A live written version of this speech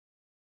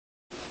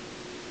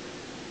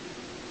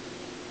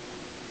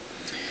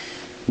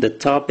The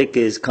topic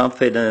is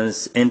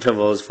confidence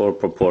intervals for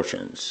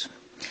proportions.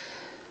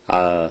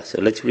 So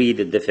let's read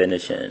the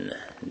definition.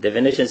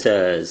 Definition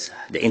says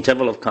the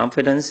interval of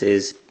confidence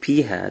is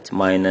p hat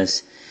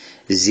minus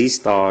z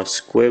star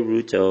square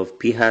root of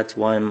p hat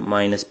 1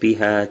 minus p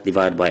hat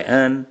divided by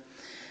n,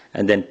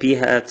 and then p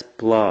hat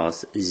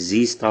plus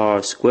z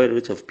star square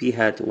root of p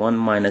hat 1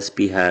 minus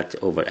p hat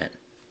over n.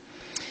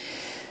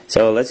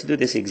 So let's do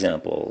this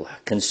example.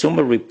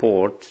 Consumer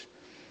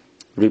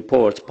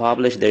Reports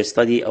published their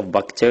study of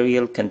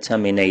bacterial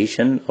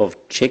contamination of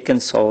chicken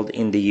sold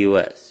in the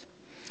U.S.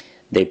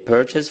 They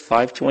purchased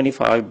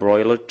 525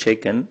 broiler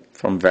chicken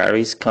from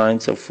various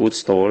kinds of food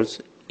stores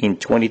in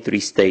 23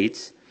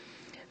 states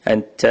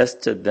and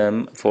tested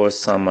them for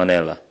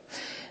salmonella.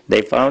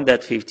 They found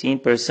that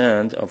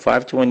 15% of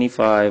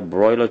 525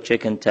 broiler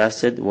chicken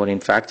tested were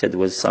infected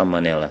with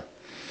salmonella.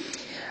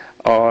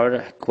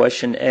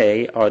 Question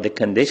A, are the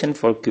conditions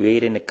for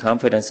creating a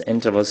confidence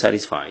interval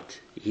satisfied?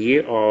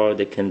 Here are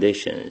the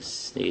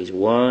conditions. There is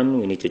 1,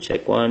 we need to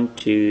check 1,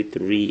 2,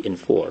 3, and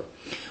 4.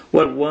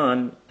 Well,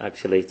 1,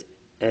 actually, it's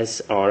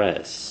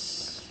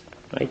SRS,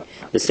 right?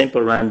 The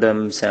simple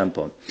random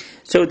sample.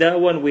 So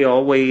that one we're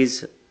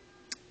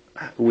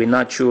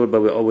not sure, but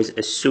we always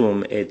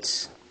assume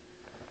it's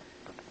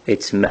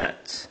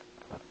met.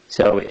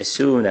 So we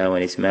assume that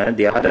when it's met,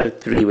 the other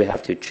 3 we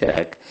have to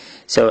check.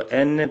 So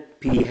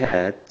NP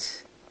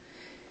hat,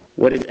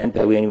 what is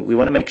NP? We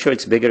want to make sure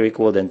it's bigger or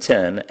equal than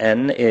 10.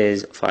 N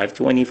is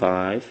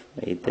 525,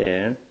 right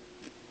there.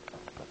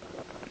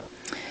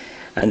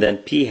 And then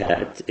P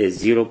hat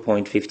is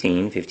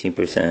 0.15,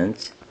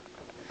 15%.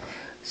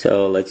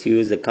 So let's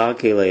use the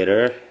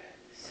calculator.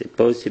 It's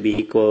supposed to be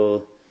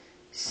equal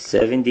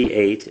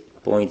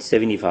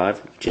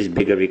 78.75, which is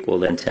bigger or equal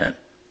than 10.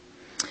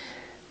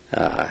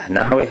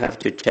 Now we have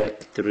to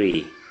check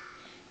 3.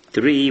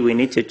 3, we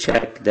need to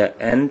check that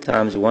n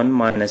times 1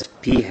 minus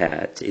p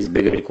hat is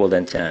bigger or equal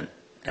than 10.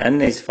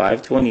 N is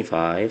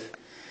 525.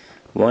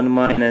 1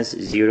 minus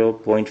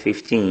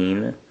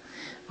 0.15.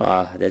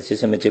 That's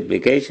just a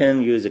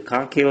multiplication. Use a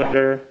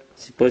calculator.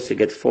 It's supposed to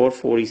get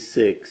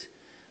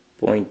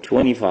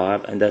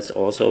 446.25, and that's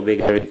also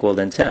bigger or equal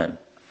than 10.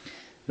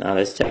 Now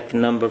let's check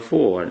number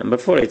 4. Number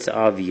 4, it's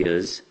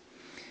obvious.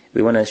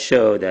 We want to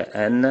show that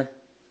n,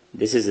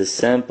 this is the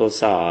sample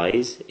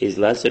size, is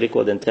less or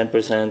equal than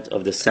 10%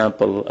 of the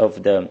sample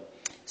of the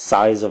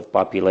size of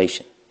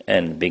population,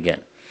 n, big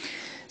N.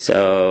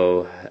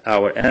 So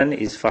our n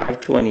is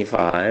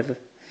 525,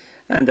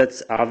 and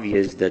that's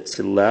obvious. That's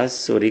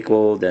less or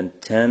equal than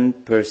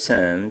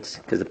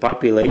 10%, because the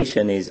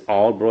population is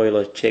all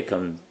broiler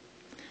chicken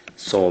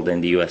sold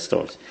in the U.S.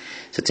 stores.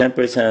 So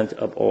 10%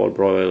 of all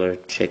broiler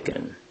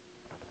chicken.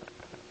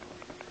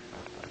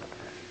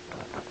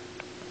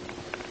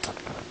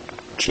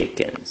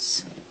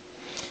 Chickens.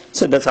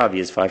 So that's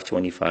obvious.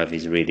 525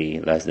 is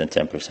really less than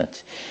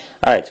 10%.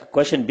 Alright,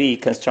 question B,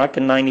 construct a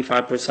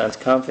 95%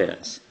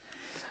 confidence.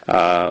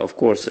 Of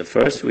course,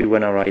 first we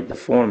want to write the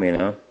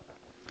formula.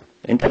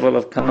 Interval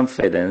of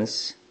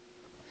confidence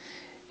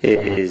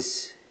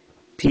is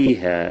p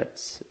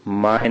hat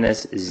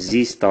minus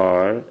z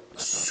star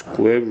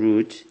square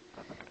root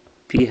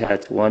p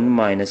hat 1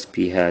 minus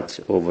p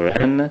hat over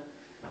n,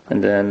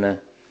 and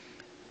then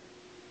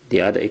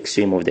the other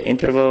extreme of the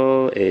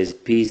interval is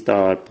p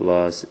star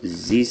plus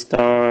z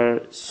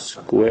star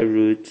square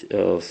root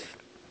of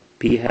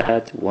p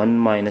hat 1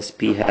 minus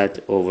p hat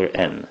over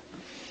n.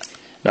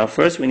 Now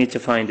first we need to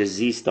find the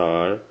z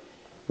star.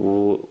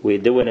 We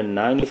do it in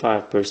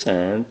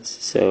 95%,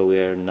 so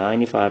we're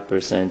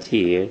 95%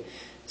 here.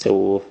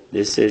 So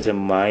this is a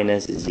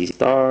minus z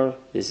star,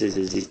 this is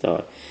a z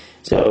star.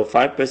 So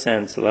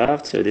 5%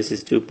 left, so this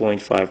is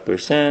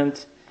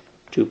 2.5%,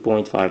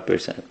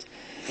 2.5%.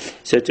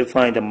 So to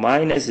find the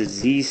minus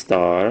z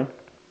star,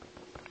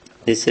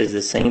 this is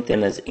the same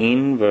thing as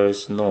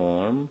inverse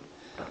norm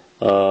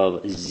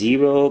of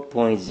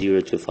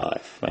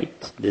 0.025,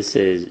 right? This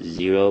is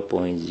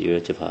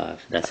 0.025,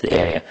 that's the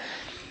area.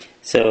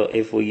 So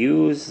if we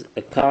use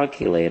a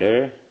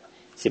calculator,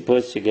 it's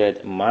supposed to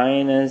get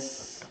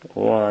minus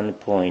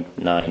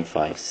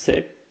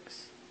 1.956.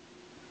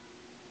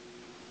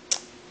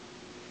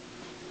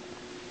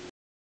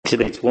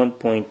 Actually, it's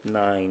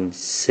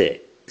 1.96.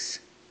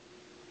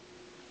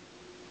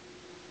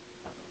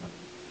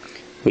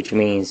 Which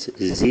means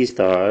z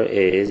star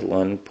is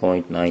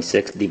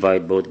 1.96,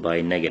 divide both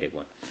by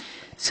 -1.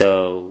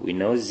 So we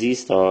know z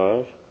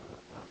star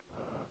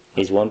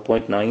is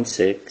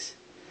 1.96.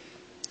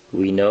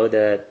 We know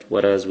that,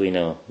 what else we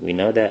know? We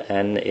know that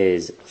n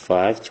is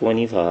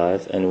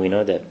 525, and we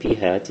know that p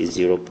hat is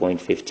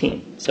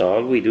 0.15. So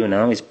all we do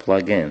now is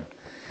plug in.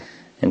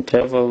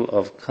 Interval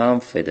of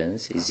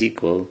confidence is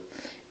equal,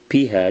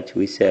 p hat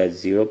we said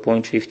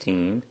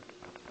 0.15,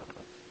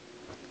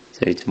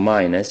 so it's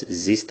minus,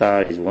 z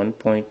star is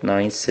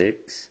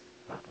 1.96,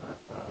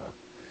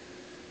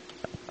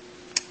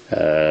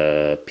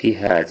 p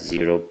hat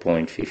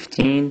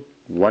 0.15,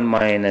 1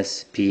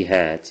 minus p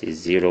hat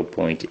is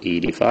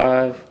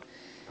 0.85,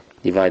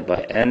 divide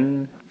by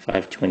n,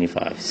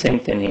 525. Same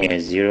thing here,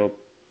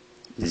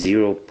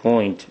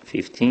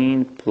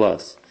 0.15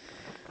 plus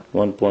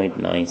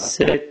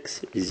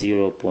 1.96,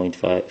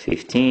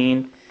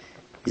 0.15,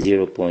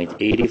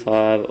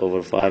 0.85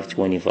 over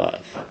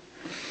 525.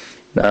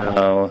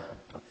 Now,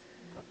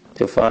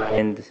 to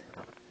find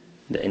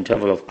the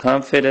interval of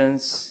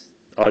confidence,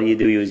 all you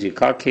do is use your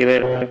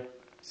calculator.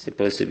 It's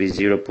supposed to be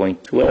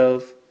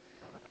 0.12,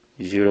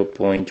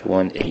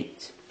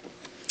 0.18.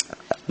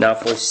 Now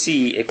for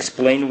C,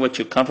 explain what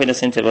your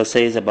confidence interval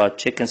says about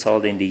chickens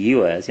sold in the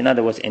U.S. In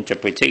other words,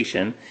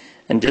 interpretation,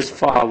 and just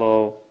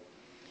follow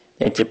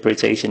the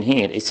interpretation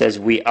here. It says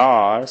we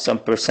are, some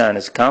percent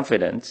is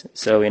confident.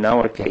 So in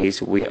our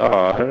case, we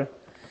are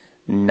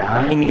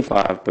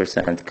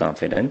 95%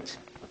 confident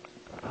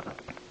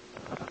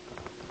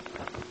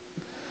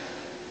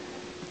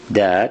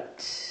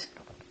that,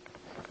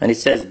 and it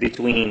says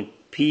between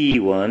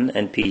P1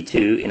 and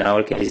P2, in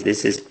our case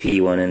this is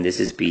P1 and this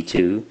is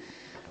P2,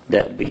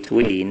 that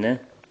between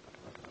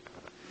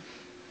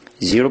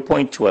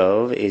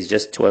 0.12 is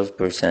just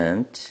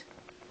 12%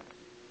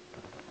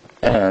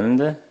 and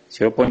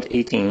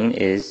 0.18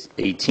 is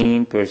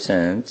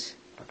 18%,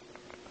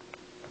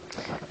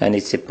 and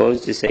it's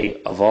supposed to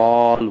say of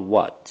all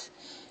what?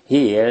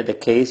 Here the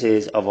case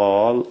is of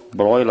all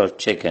broiler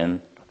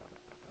chicken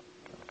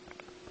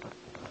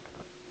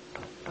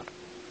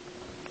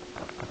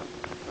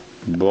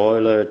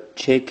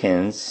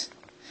chickens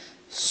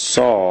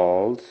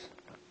sold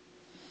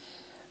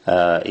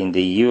in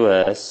the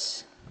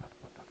U.S.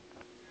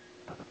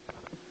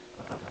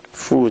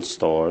 food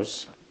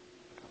stores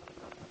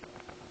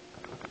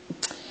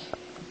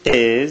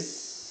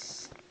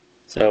is,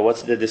 so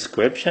what's the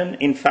description?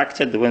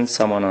 Infected when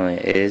someone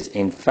is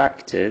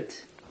infected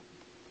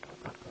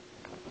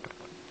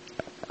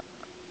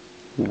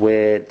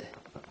with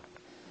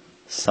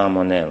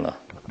salmonella.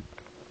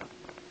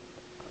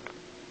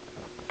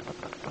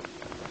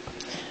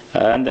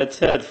 And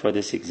that's it for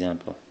this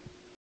example.